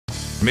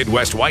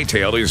Midwest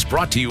Whitetail is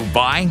brought to you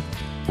by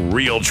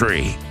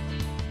Realtree,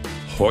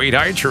 Hoyt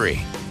Archery,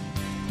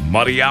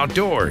 Muddy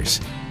Outdoors,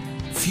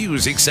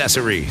 Fuse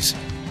Accessories,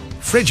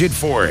 Frigid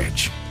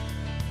Forage,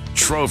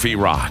 Trophy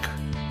Rock,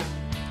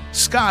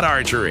 Scott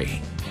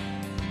Archery,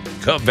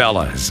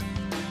 Cabela's,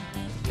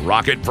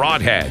 Rocket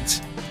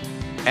Broadheads,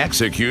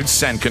 Execute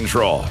Scent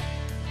Control,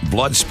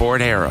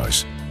 Bloodsport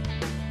Arrows,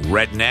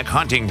 Redneck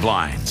Hunting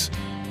Blinds,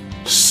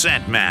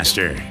 Scent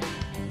Master,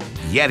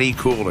 Yeti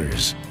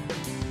Coolers,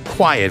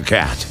 Quiet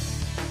Cat,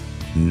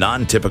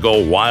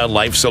 Non-Typical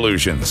Wildlife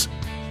Solutions,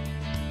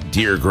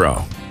 Deer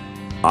Grow,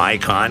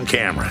 Icon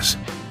Cameras,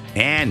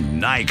 and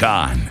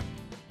Nikon.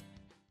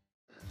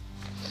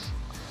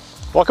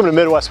 Welcome to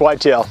Midwest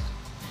Whitetail.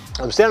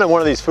 I'm standing on one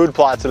of these food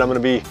plots that I'm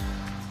going to be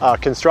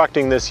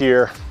constructing this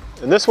year,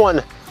 and this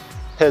one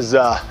has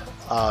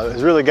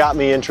really got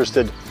me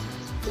interested.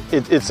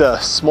 It's a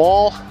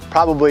small,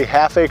 probably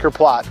half-acre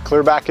plot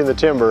clear back in the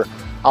timber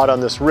out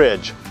on this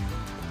ridge,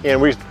 and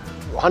we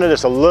hunted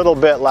this a little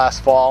bit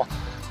last fall,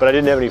 but I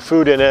didn't have any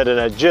food in it, and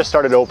I just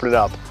started to open it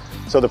up.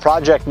 So the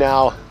project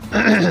now,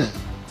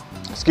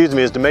 excuse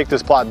me, is to make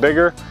this plot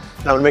bigger, and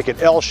I'm going to make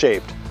it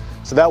L-shaped.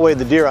 So that way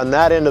the deer on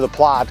that end of the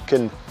plot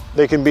can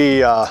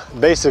be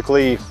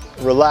basically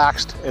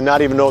relaxed and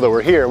not even know that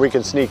we're here. We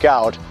can sneak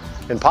out,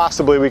 and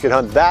possibly we could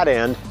hunt that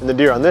end, and the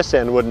deer on this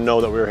end wouldn't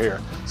know that we were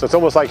here. So it's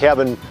almost like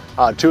having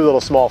two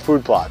little small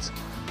food plots.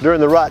 During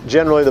the rut,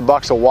 generally the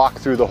bucks will walk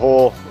through the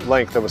whole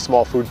length of a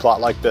small food plot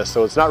like this.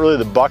 So it's not really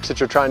the bucks that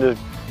you're trying to,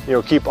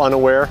 keep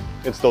unaware.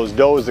 It's those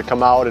does that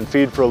come out and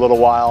feed for a little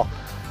while.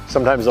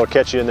 Sometimes they'll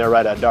catch you in there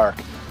right at dark.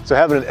 So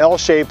having an L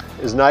shape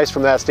is nice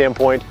from that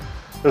standpoint.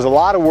 There's a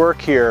lot of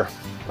work here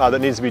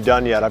that needs to be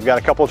done yet. I've got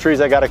a couple of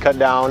trees I got to cut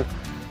down,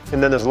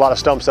 and then there's a lot of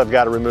stumps I've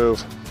got to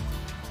remove.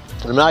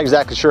 I'm not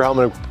exactly sure how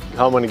I'm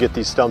going to get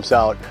these stumps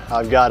out.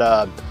 I've got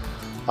a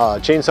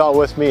chainsaw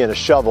with me and a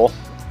shovel,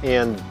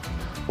 and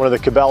one of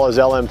the Cabela's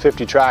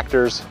LM50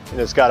 tractors, and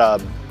it's got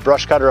a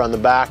brush cutter on the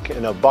back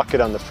and a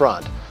bucket on the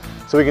front.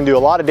 So we can do a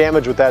lot of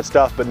damage with that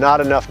stuff, but not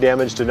enough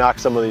damage to knock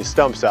some of these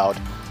stumps out.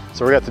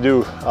 So we're going to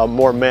have to do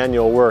more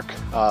manual work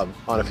on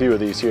a few of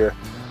these here.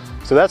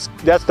 So that's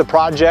the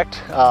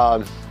project.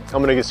 I'm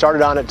going to get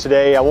started on it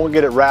today. I won't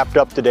get it wrapped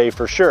up today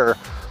for sure,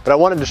 but I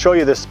wanted to show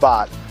you this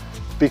spot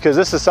because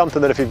this is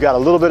something that if you've got a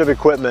little bit of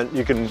equipment,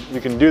 you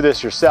can do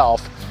this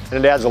yourself,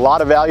 and it adds a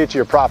lot of value to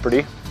your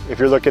property. If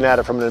you're looking at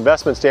it from an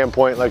investment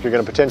standpoint, like you're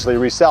going to potentially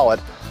resell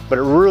it, but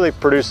it really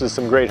produces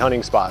some great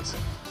hunting spots.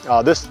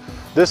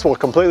 This will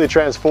completely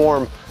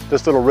transform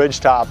this little ridge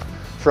top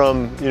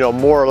from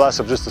more or less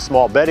of just a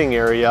small bedding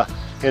area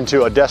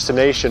into a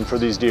destination for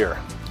these deer.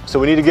 So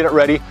we need to get it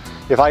ready.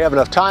 If I have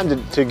enough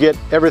time to get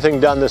everything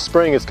done this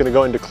spring, it's going to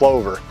go into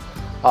clover.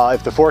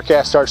 If the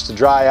forecast starts to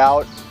dry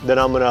out, then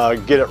I'm going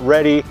to get it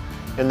ready,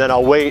 and then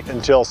I'll wait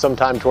until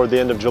sometime toward the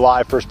end of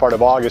July, first part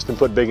of August, and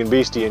put Big and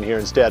Beastie in here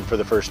instead for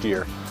the first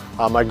year.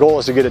 My goal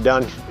is to get it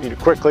done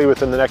quickly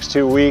within the next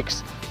 2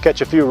 weeks,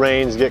 catch a few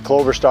rains, get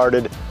clover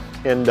started,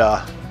 and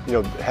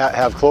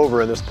have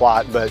clover in this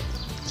plot, but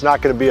it's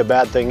not going to be a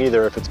bad thing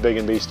either if it's Big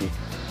and Beastie.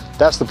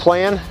 That's the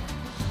plan.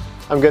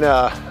 I'm going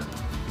to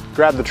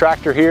grab the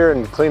tractor here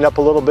and clean up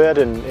a little bit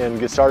and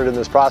get started in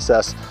this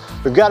process.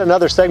 We've got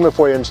another segment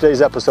for you in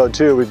today's episode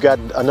too. We've got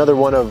another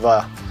one of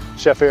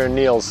Chef Aaron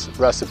Neal's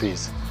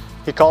recipes.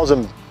 He calls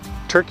them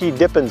turkey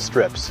dipping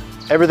strips.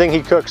 Everything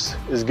he cooks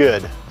is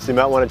good, so you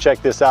might want to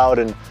check this out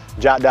and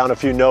jot down a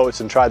few notes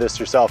and try this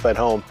yourself at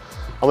home.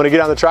 I'm going to get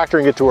on the tractor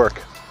and get to work.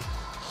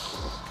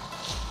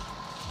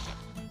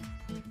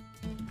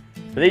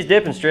 For these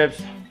dipping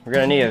strips, we're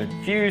going to need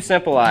a few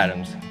simple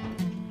items.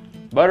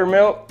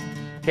 Buttermilk,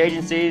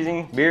 Cajun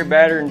seasoning, beer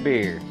batter, and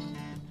beer.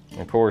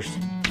 And of course,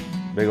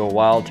 big old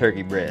wild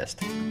turkey breast.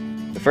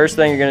 The first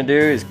thing you're going to do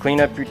is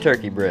clean up your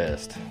turkey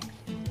breast.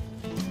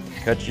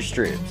 Cut your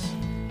strips.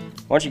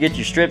 Once you get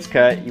your strips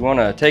cut, you want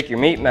to take your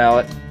meat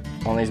mallet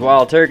on these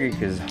wild turkey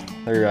because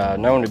they're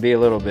known to be a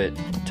little bit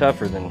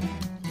tougher than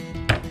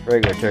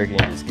regular turkey,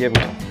 and just give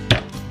them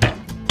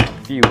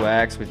a few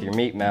whacks with your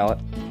meat mallet.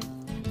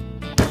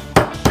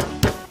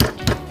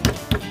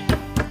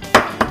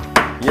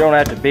 You don't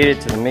have to beat it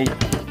to the meat.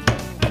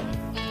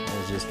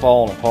 It's just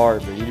falling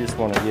apart, but you just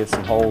want to get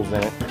some holes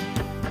in it.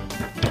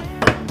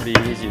 It'll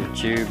be easier to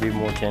chew, be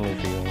more tender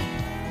feeling.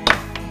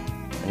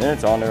 And then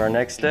it's on to our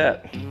next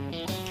step.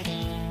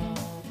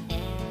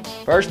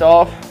 First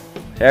off,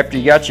 after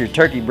you got your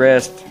turkey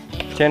breast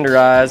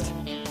tenderized,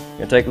 you're going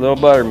to take a little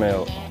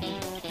buttermilk.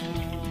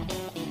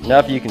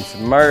 Enough you can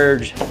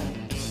submerge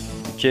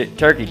your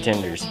turkey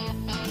tenders.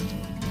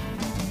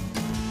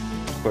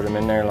 Put them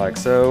in there like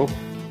so.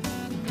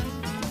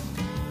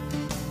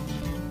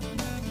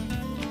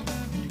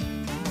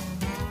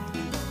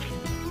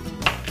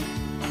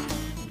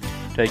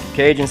 Take your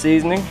Cajun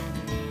seasoning.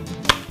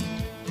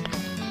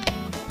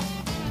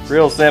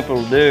 Real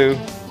simple to do.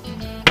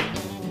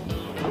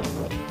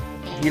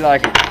 If you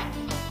like it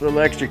a little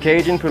extra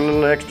Cajun, put a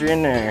little extra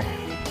in there.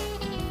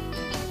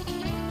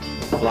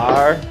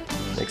 Flour,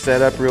 mix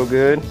that up real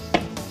good.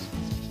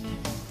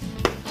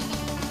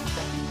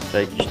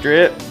 Take your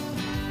strip,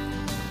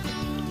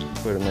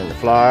 put them in the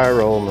flyer,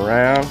 roll them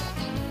around.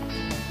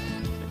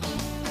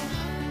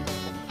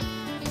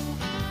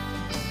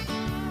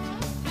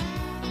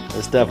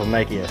 This stuff will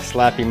make you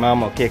slap your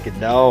mama, kick a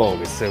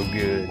dog. It's so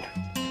good.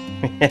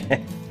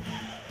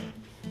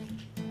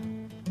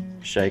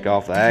 Shake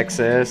off the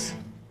excess,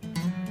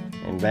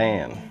 and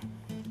bam.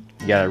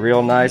 You got a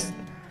real nice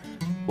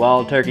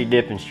wild turkey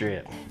dipping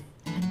strip.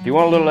 If you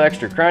want a little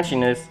extra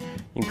crunchiness,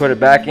 you can put it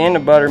back in the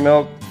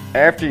buttermilk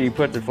after you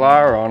put the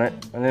flour on it,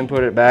 and then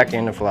put it back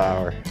in the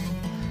flour.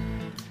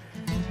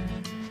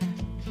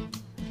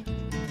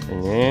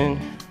 And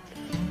then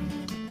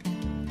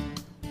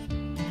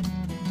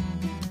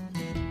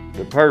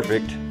the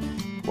perfect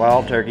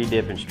wild turkey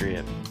dipping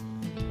strip.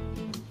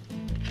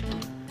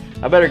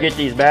 I better get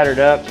these battered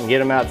up and get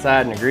them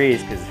outside in the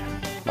grease, because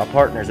my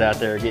partners out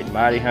there are getting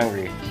mighty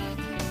hungry.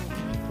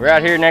 We're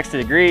out here next to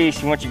the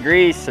grease. You want your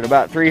grease at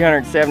about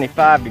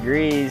 375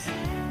 degrees.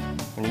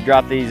 When you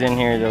drop these in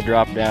here, they'll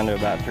drop down to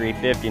about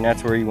 350, and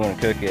that's where you want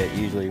to cook it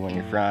usually when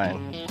you're frying.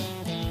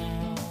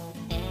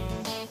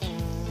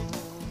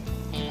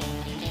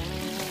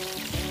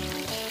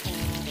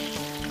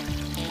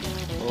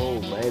 Oh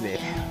baby.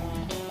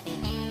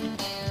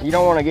 You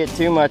don't want to get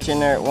too much in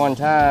there at one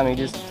time. You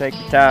just take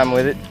your time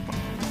with it.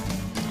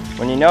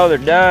 When you know they're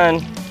done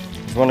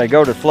is when they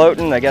go to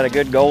floating. They got a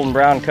good golden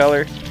brown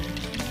color.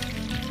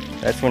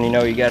 That's when you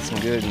know you got some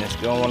goodness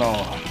going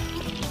on.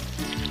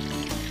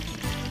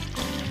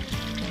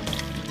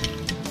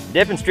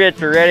 Dipping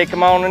strips are ready.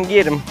 Come on and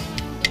get them.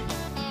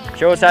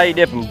 Show us how you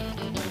dip them.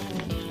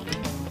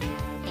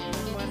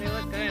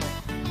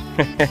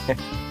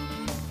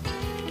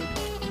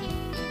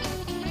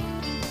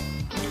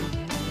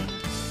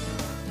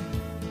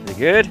 Is it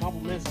good?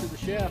 Compliments to the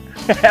chef.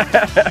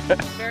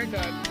 Very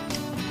good.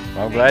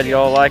 I'm glad you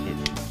all like it.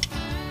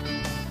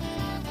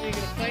 So you're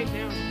gonna plate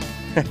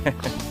now.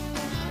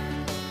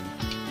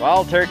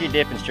 Wild turkey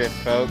dipping strips,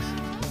 folks.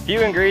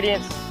 Few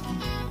ingredients,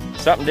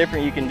 something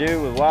different you can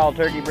do with wild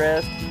turkey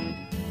breast,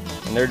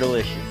 and they're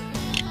delicious.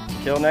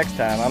 Until next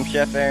time, I'm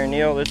Chef Aaron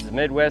Neal. This is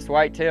Midwest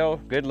Whitetail.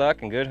 Good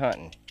luck and good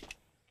hunting.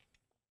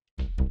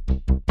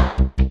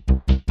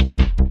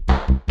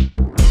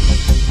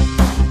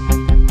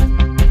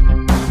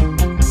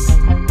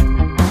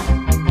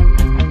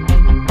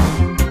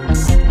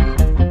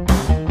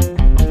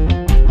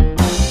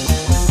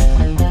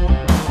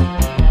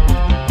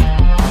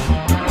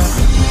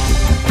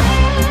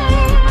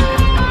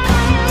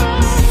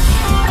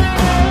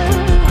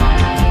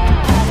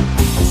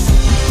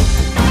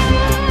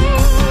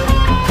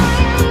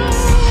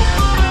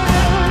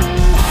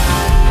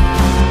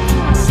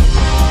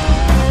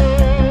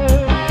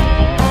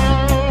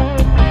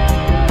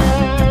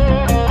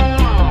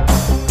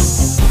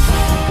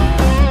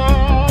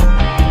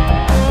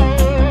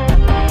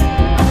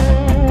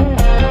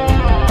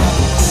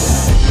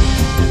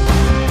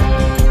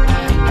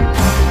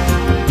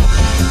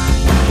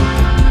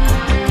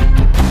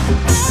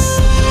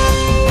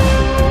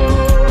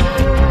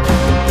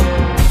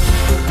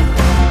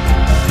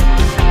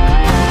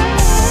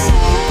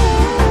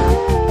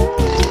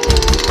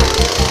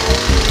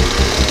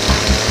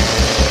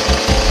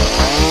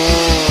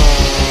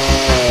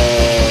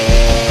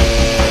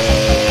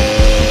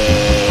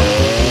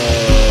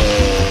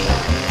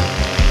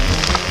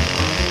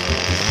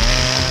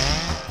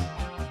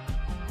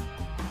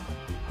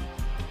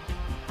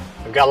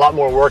 I've got a lot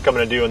more work I'm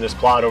going to do in this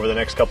plot over the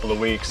next couple of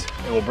weeks,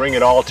 and we'll bring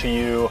it all to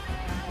you.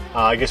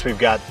 I guess we've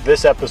got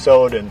this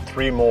episode and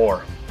 3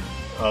 more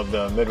of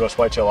the Midwest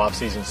Whitetail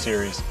off-season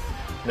series,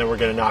 and then we're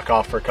going to knock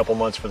off for a couple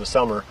months for the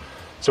summer.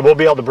 So we'll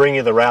be able to bring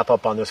you the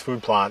wrap-up on this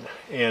food plot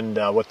and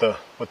what the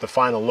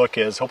final look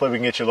is. Hopefully we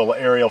can get you a little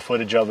aerial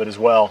footage of it as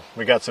well.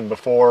 We got some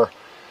before,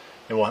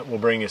 and we'll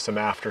bring you some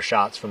after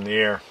shots from the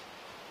air.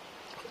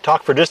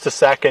 Talk for just a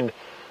second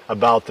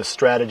about the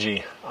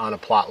strategy on a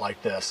plot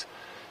like this.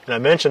 And I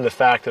mentioned the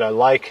fact that I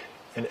like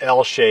an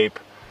L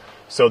shape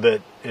so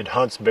that it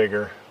hunts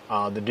bigger.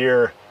 The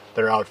deer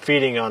that are out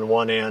feeding on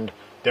one end,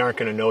 they aren't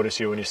going to notice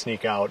you when you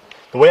sneak out.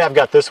 The way I've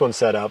got this one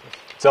set up,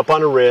 it's up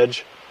on a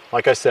ridge,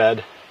 like I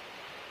said,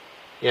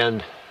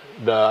 and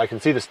I can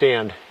see the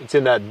stand. It's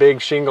in that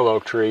big shingle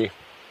oak tree,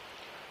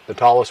 the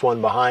tallest one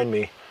behind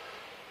me.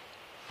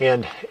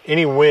 And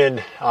any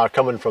wind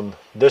coming from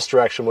this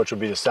direction, which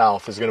would be the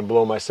south, is going to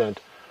blow my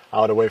scent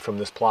out away from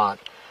this plot.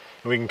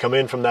 We can come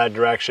in from that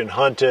direction,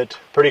 hunt it,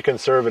 pretty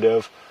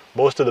conservative.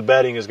 Most of the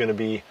bedding is going to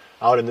be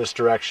out in this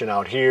direction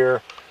out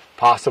here,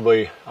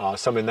 possibly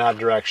some in that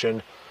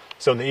direction.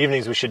 So in the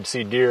evenings we should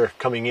see deer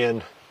coming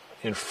in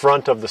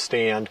front of the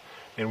stand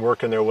and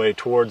working their way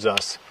towards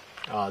us.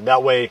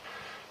 That way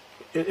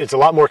it's a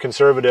lot more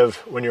conservative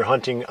when you're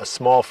hunting a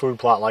small food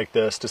plot like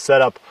this to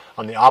set up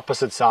on the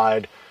opposite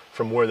side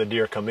from where the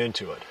deer come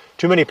into it.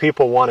 Too many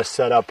people want to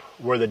set up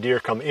where the deer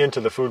come into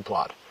the food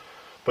plot.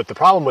 But the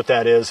problem with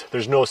that is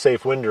there's no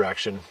safe wind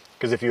direction,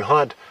 because if you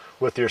hunt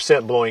with your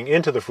scent blowing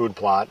into the food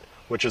plot,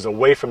 which is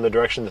away from the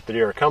direction that the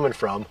deer are coming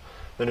from,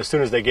 then as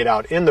soon as they get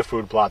out in the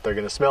food plot, they're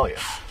going to smell you.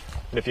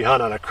 And if you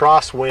hunt on a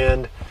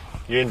crosswind,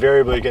 you're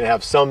invariably going to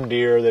have some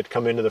deer that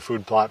come into the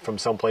food plot from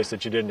someplace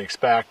that you didn't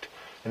expect,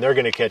 and they're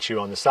going to catch you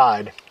on the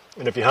side.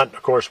 And if you hunt,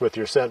 of course, with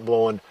your scent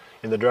blowing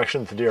in the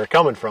direction that the deer are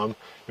coming from,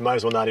 you might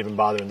as well not even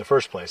bother in the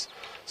first place.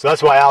 So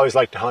that's why I always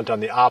like to hunt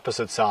on the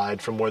opposite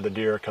side from where the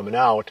deer are coming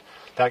out.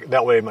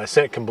 That way my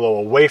scent can blow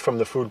away from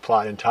the food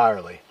plot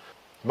entirely.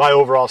 My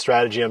overall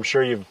strategy, I'm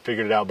sure you've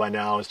figured it out by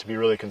now, is to be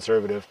really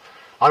conservative.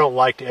 I don't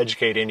like to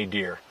educate any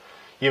deer,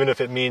 even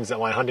if it means that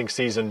my hunting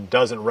season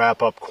doesn't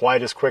wrap up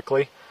quite as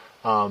quickly.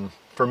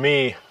 For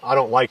me, I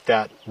don't like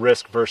that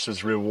risk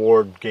versus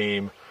reward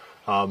game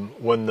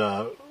when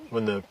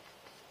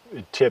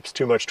it tips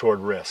too much toward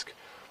risk.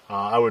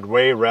 I would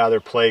way rather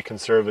play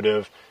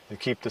conservative and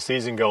keep the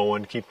season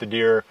going, keep the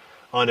deer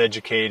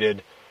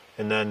uneducated,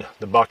 and then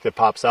the buck that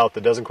pops out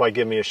that doesn't quite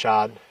give me a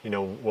shot,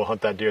 we'll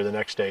hunt that deer the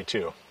next day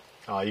too.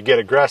 You get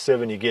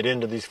aggressive and you get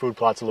into these food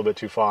plots a little bit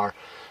too far.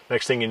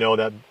 Next thing you know,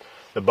 that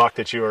the buck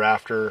that you were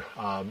after,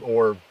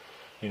 or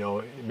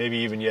maybe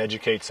even you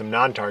educate some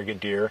non-target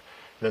deer,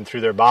 and then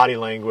through their body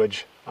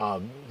language,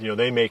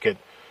 they make it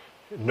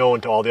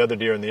known to all the other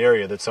deer in the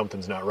area that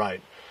something's not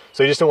right.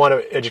 So you just don't want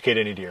to educate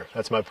any deer.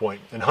 That's my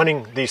point. And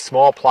hunting these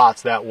small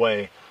plots that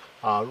way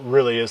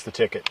really is the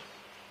ticket.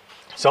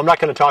 So I'm not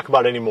going to talk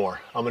about it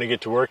anymore. I'm going to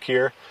get to work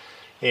here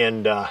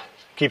and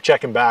keep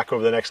checking back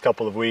over the next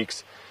couple of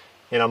weeks.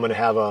 And I'm going to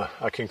have a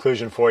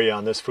conclusion for you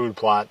on this food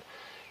plot.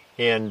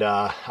 And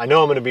I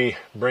know I'm going to be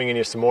bringing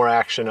you some more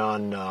action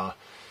on,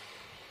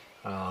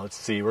 let's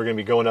see, we're going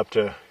to be going up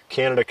to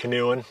Canada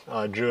canoeing,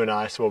 Drew and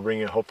I, so we'll bring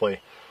you hopefully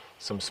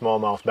some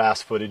smallmouth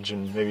bass footage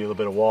and maybe a little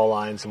bit of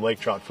walleye and some lake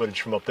trout footage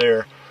from up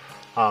there.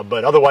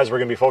 But otherwise we're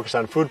going to be focused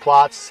on food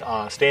plots,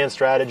 stand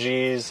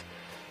strategies,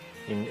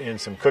 and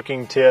some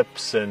cooking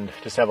tips, and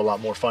just have a lot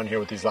more fun here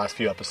with these last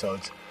few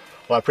episodes.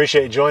 Well, I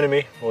appreciate you joining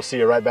me. We'll see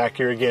you right back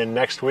here again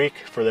next week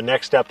for the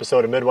next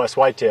episode of Midwest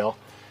Whitetail.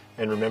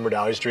 And remember to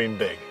always dream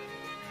big.